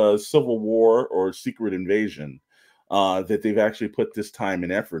since Civil War or Secret Invasion that they've actually put this time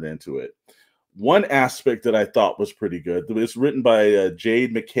and effort into it. One aspect that I thought was pretty good, it's written by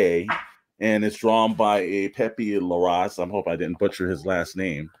Jade McKay, and it's drawn by a Pepe Larraz. I hope I didn't butcher his last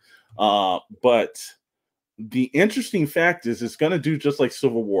name. But the interesting fact is it's going to do just like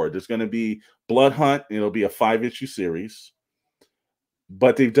Civil War. There's going to be Blood Hunt. It'll be a 5-issue series.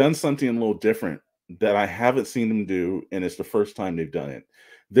 But they've done something a little different that I haven't seen them do, and it's the first time they've done it.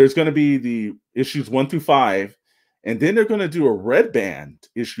 There's going to be the issues 1 through 5, And then they're going to do a red band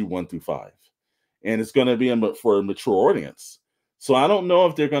issue 1 through 5. And it's going to be for a mature audience. So I don't know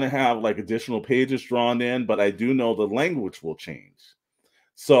if they're going to have like additional pages drawn in, but I do know the language will change.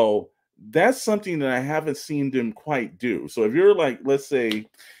 So that's something that I haven't seen them quite do. So if you're like, let's say,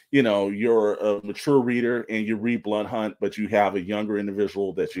 you know, you're a mature reader and you read Blood Hunt, but you have a younger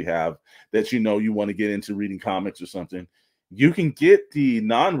individual that you have that you know you want to get into reading comics or something, you can get the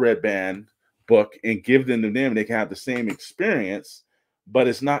non-red band book and give them to them, and they can have the same experience, but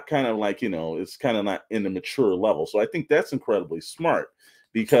it's not kind of like, you know, it's kind of not in the mature level. So I think that's incredibly smart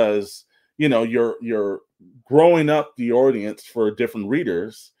because, you know, you're growing up the audience for different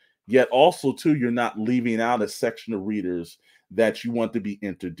readers, yet also too, you're not leaving out a section of readers that you want to be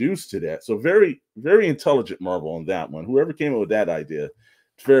introduced to that. So very, very intelligent, Marvel, on that one. Whoever came up with that idea,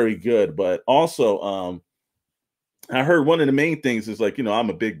 it's very good. But also, I heard one of the main things is like, you know, I'm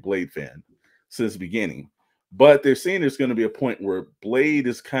a big Blade fan since the beginning, but they're saying there's going to be a point where Blade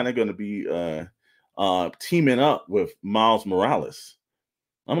is kind of going to be teaming up with Miles Morales.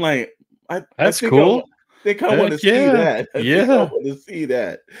 I'm like, That's cool. I think I want to see that. I think I want to see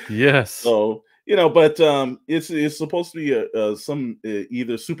that. Yes. So, you know, but it's supposed to be some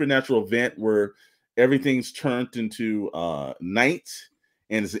either supernatural event where everything's turned into night,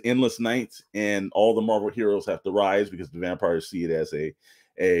 and it's an endless night, and all the Marvel heroes have to rise because the vampires see it as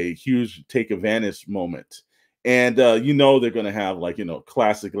a huge take advantage moment. And you know, they're going to have, like, you know,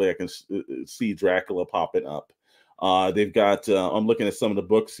 classically, I can see Dracula popping up. They've got I'm looking at some of the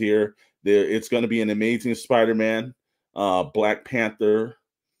books here. It's going to be an Amazing Spider-Man, Black Panther.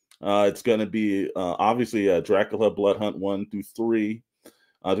 It's going to be obviously Dracula, Blood Hunt 1 through 3.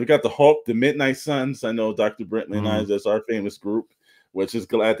 We got the Hulk, the Midnight Suns. I know Dr. Brentley and I, that's our famous group, which is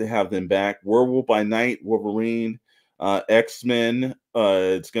glad to have them back. Werewolf by Night, Wolverine, X-Men.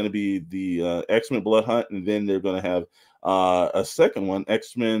 It's going to be the X-Men Blood Hunt, and then they're going to have a second one,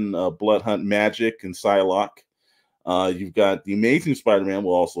 X-Men Blood Hunt Magic and Psylocke. You've got the Amazing Spider-Man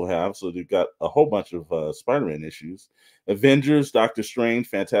will also have, so they've got a whole bunch of Spider-Man issues. Avengers, Doctor Strange,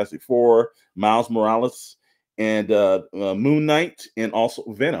 Fantastic Four, Miles Morales, and Moon Knight, and also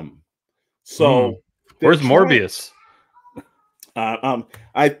Venom. So where's Morbius?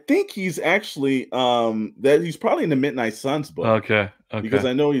 I think he's actually that he's probably in the Midnight Suns book. Okay. Because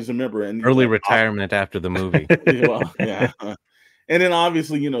I know he's a member and early retirement after the movie. Well, yeah. And then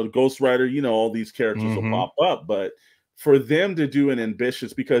obviously, you know, Ghost Rider, you know, all these characters will pop up, but for them to do an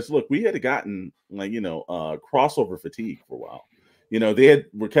ambitious, because look, we had gotten, like, you know, crossover fatigue for a while. You know,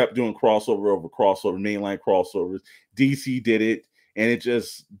 were kept doing crossover over crossover, mainline crossovers. DC did it, and it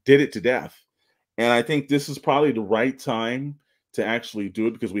just did it to death. And I think this is probably the right time to actually do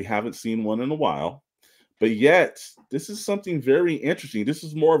it because we haven't seen one in a while. But yet, this is something very interesting. This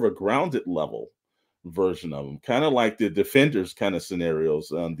is more of a grounded level version of them, kind of like the Defenders kind of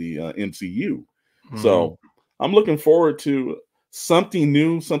scenarios on the MCU. So I'm looking forward to something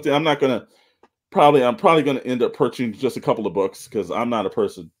new, something I'm probably going to end up purchasing just a couple of books because I'm not a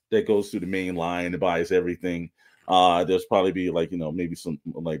person that goes through the main line and buys everything. There's probably be, like, you know, maybe some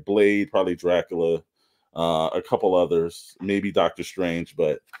like Blade, probably Dracula, a couple others, maybe Doctor Strange,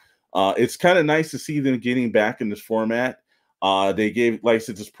 but it's kind of nice to see them getting back in this format. They gave, like I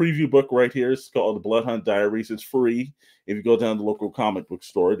said, this preview book right here. It's called The Blood Hunt Diaries. It's free. If you go down to the local comic book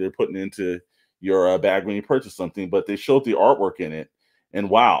store, they're putting it into your bag when you purchase something, but they showed the artwork in it. And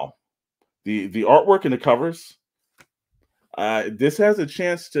wow, the artwork and the covers, this has a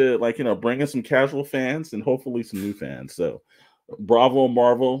chance to, like, you know, bring in some casual fans and hopefully some new fans. So bravo,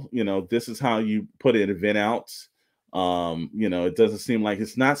 Marvel. You know, this is how you put an event out. You know, it doesn't seem like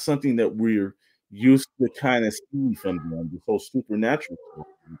it's not something that we're used to kind of seeing from them, this whole supernatural stuff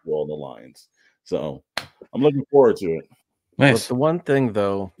through all the lines. So I'm looking forward to it. Nice. But the one thing,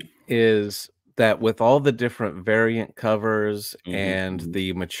 though, is that with all the different variant covers and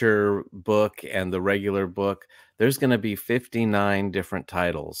the mature book and the regular book, there's going to be 59 different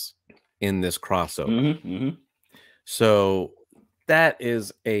titles in this crossover. So that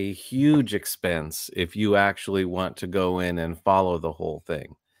is a huge expense if you actually want to go in and follow the whole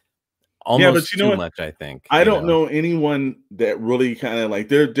thing. Almost too much, I think. I don't know anyone that really kind of like,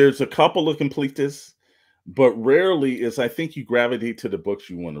 there's a couple of completists, but rarely is, I think, you gravitate to the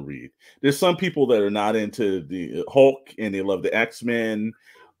books you want to read. There's some people that are not into the Hulk and they love the X-Men.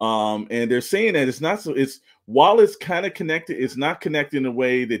 And they're saying that it's not so, while it's kind of connected, it's not connected in a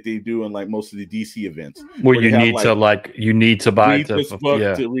way that they do in like most of the DC events. Where you need to buy this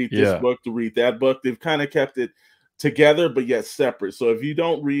book to read this book to read that book. They've kind of kept it together, but yet separate. So if you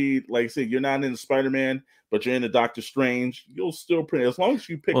don't read, like I said, you're not into Spider-Man, but you're into Doctor Strange, you'll still print, as long as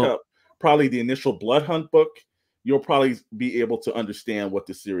you pick up probably the initial Blood Hunt book, you'll probably be able to understand what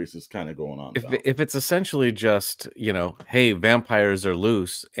the series is kind of going on about. If it's essentially just, you know, hey, vampires are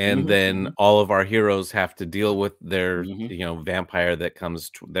loose, and Mhm, then mhm. all of our heroes have to deal with their, Mhm. you know, vampire that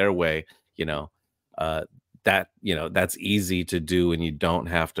comes their way, you know, uh, that, you know, that's easy to do, and you don't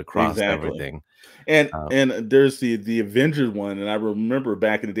have to cross Exactly. everything. Um, And there's the Avengers one, and I remember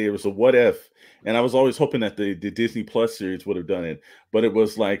back in the day it was a what if, and I was always hoping that the Disney Plus series would have done it, but it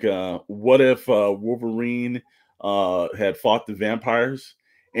was like what if Wolverine had fought the vampires,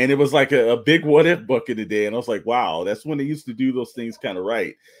 and it was like a big what if book in the day, and I was like, wow, that's when they used to do those things kind of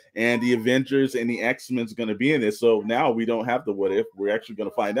right. And the Avengers and the X-Men's going to be in it, so now we don't have the what if, we're actually going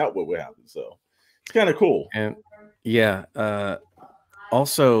to find out what would happen. So it's kind of cool. and yeah,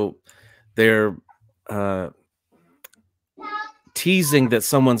 also they're uh, teasing that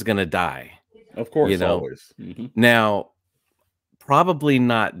someone's gonna die. Of You course, know, always. now probably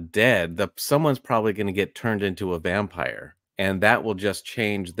not dead. Someone's probably gonna get turned into a vampire, and that will just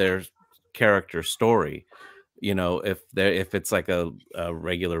change their character story. You know, if it's like a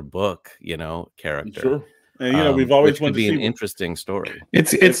regular book, you know, character, Sure. And we've always which wanted could to be see an what. interesting story.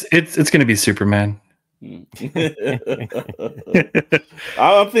 It's going to be Superman.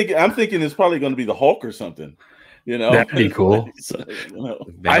 I'm thinking it's probably going to be the Hulk or something. That'd be It's like, cool. So,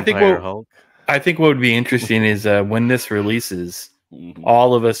 I think Vampire Hulk. what would be interesting is when this releases, Mhm.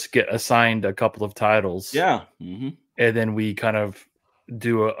 all of us get assigned a couple of titles, Yeah. and then we kind of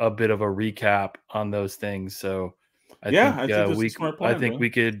do a bit of a recap on those things. So Yeah, I think that's a smart I plan, think man. we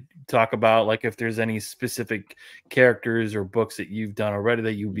could talk about like if there's any specific characters or books that you've done already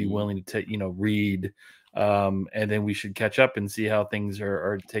that you'd be Mhm. willing to read, and then we should catch up and see how things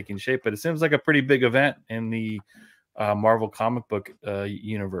are taking shape. But it seems like a pretty big event in the Marvel comic book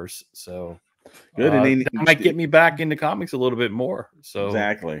universe. So Good. And that might get me back into comics a little bit more. So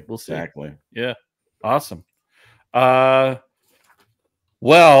exactly. we'll see. Exactly. Yeah, awesome. Uh,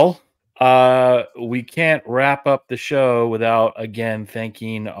 well, we can't wrap up the show without again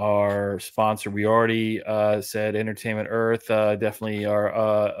thanking our sponsor. We already said Entertainment Earth. Definitely,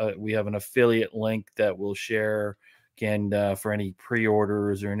 we have an affiliate link that we'll share again for any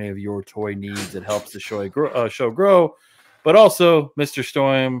pre-orders or any of your toy needs. It helps the show grow, but also Mr.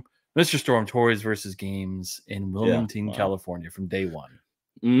 Storm Toys versus Games in Yeah. Wilmington, Wow. California, from day one.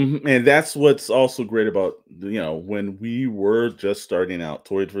 And that's what's also great about when we were just starting out.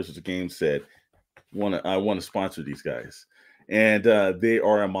 Toys versus Games said, I want to sponsor these guys, and they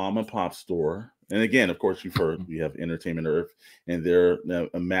are a mom and pop store. And again, of course, you've heard we have Entertainment Earth, and they're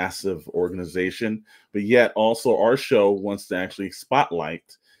a massive organization. But yet, also our show wants to actually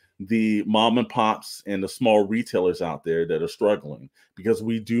spotlight the mom and pops and the small retailers out there that are struggling, because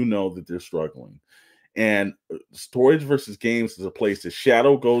we do know that they're struggling. And Storage versus Games is a place that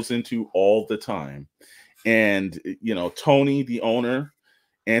Shadow goes into all the time. And Tony, the owner,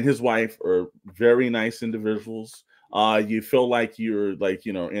 and his wife are very nice individuals. You feel like you're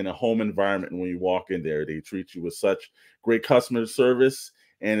in a home environment when you walk in there. They treat you with such great customer service.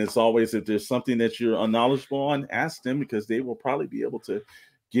 And it's always, if there's something that you're unknowledgeable on, ask them, because they will probably be able to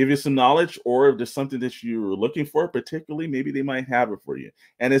give you some knowledge. Or if there's something that you're looking for, particularly, maybe they might have it for you.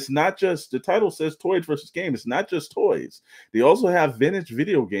 And it's not just, the title says Toys versus Games. It's not just toys. They also have vintage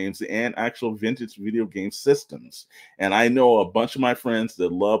video games and actual vintage video game systems. And I know a bunch of my friends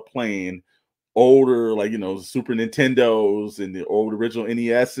that love playing older, Super Nintendos and the old original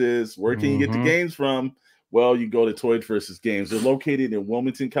NESs. Where can you get the games from? Well, you go to Toys versus Games. They're located in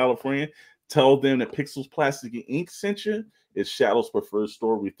Wilmington, California. Tell them that Pixels Plastic and Ink sent you. It's Shadow's preferred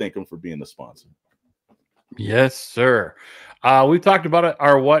store. We thank them for being a sponsor. Yes, sir. We've talked about it,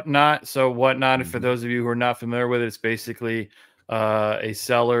 our Whatnot. So Whatnot, for those of you who are not familiar with it, it's basically a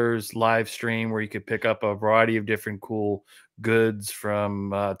seller's live stream where you could pick up a variety of different cool goods,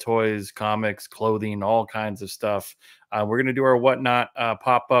 from toys, comics, clothing, all kinds of stuff. We're going to do our Whatnot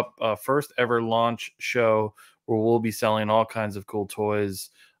pop-up first ever launch show, where we'll be selling all kinds of cool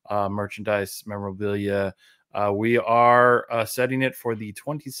toys, merchandise, memorabilia. We are setting it for the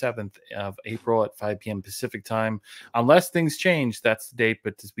 27th of April at 5 p.m. Pacific time. Unless things change, that's the date.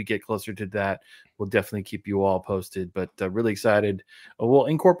 But as we get closer to that, we'll definitely keep you all posted. But really excited. We'll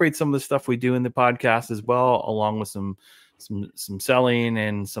incorporate some of the stuff we do in the podcast as well, along with some selling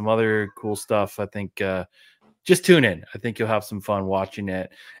and some other cool stuff. I think just tune in. I think you'll have some fun watching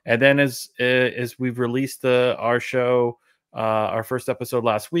it. And then as we've released our show, our first episode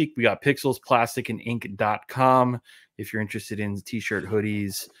last week, we got pixelsplasticandink.com. If you're interested in t-shirt,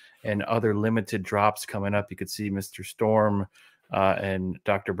 hoodies, and other limited drops coming up, you could see Mr. Storm and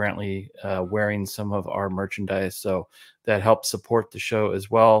Dr. Brantley wearing some of our merchandise. So that helps support the show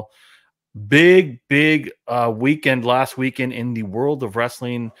as well. Big weekend last weekend in the world of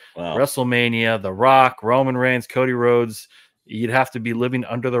wrestling. Wow. WrestleMania, The Rock, Roman Reigns, Cody Rhodes. You'd have to be living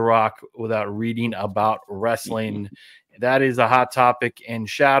under the rock without reading about wrestling. That is a hot topic, and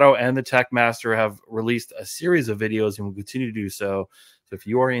Shadow and the Tech Master have released a series of videos and will continue to do so. So if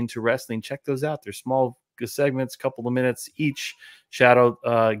you are into wrestling, check those out. They're small segments, couple of minutes each.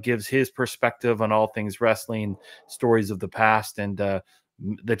 Shadow gives his perspective on all things wrestling, stories of the past, and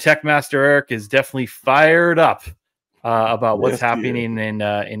the Tech Master Eric is definitely fired up about what's happening in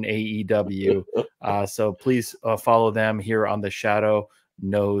AEW. So please follow them here on the Shadow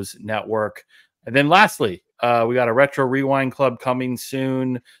Knows Network. And then lastly, we got a Retro Rewind Club coming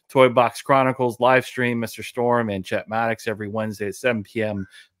soon. Toy Box Chronicles live stream, Mr. Storm and Chet Maddox every Wednesday at 7 p.m.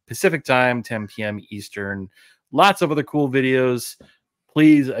 Pacific time, 10 p.m. Eastern. Lots of other cool videos.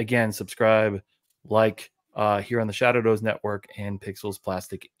 Please, again, subscribe, like, here on the Shadow Knows Network and Pixels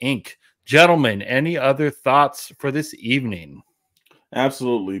Plastic Inc. Gentlemen, any other thoughts for this evening?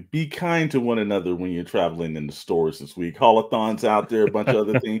 Absolutely. Be kind to one another when you're traveling in the stores this week. Haulathon's out there, a bunch of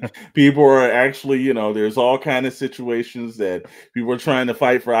other things. People are actually, you know, there's all kind of situations that people are trying to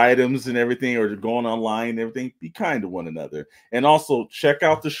fight for items and everything, or going online and everything. Be kind to one another. And also check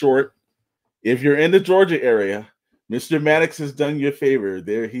out the short. If you're in the Georgia area, Mr. Maddox has done you a favor.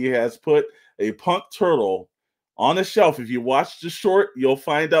 There he has put a Punk Turtle on a shelf. If you watch the short, you'll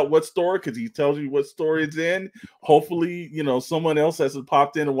find out what store, because he tells you what store it's in. Hopefully, you know, someone else hasn't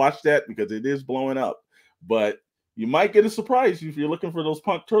popped in and watched that, because it is blowing up. But you might get a surprise if you're looking for those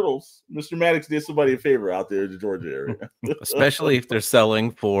Punk Turtles. Mr. Maddox did somebody a favor out there in the Georgia area. Especially if they're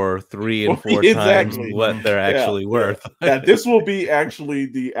selling for 3 and 4 times what they're actually worth. Yeah, this will be actually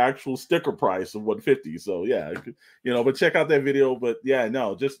the actual sticker price of $150. So yeah, you know, but check out that video. But yeah,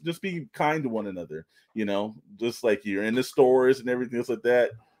 no, just be kind to one another. You know, just like you're in the stores and everything else like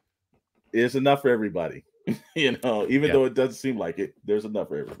that. It's enough for everybody. You know, even though it doesn't seem like it, there's enough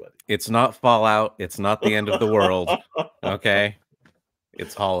for everybody. It's not Fallout. It's not the end of the world. Okay,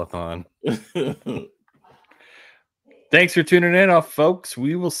 it's Haulathon. Thanks for tuning in, folks.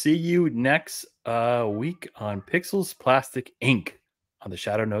 We will see you next week on Pixels Plastic Inc. on the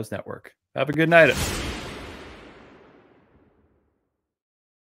Shadow Knows Network. Have a good night.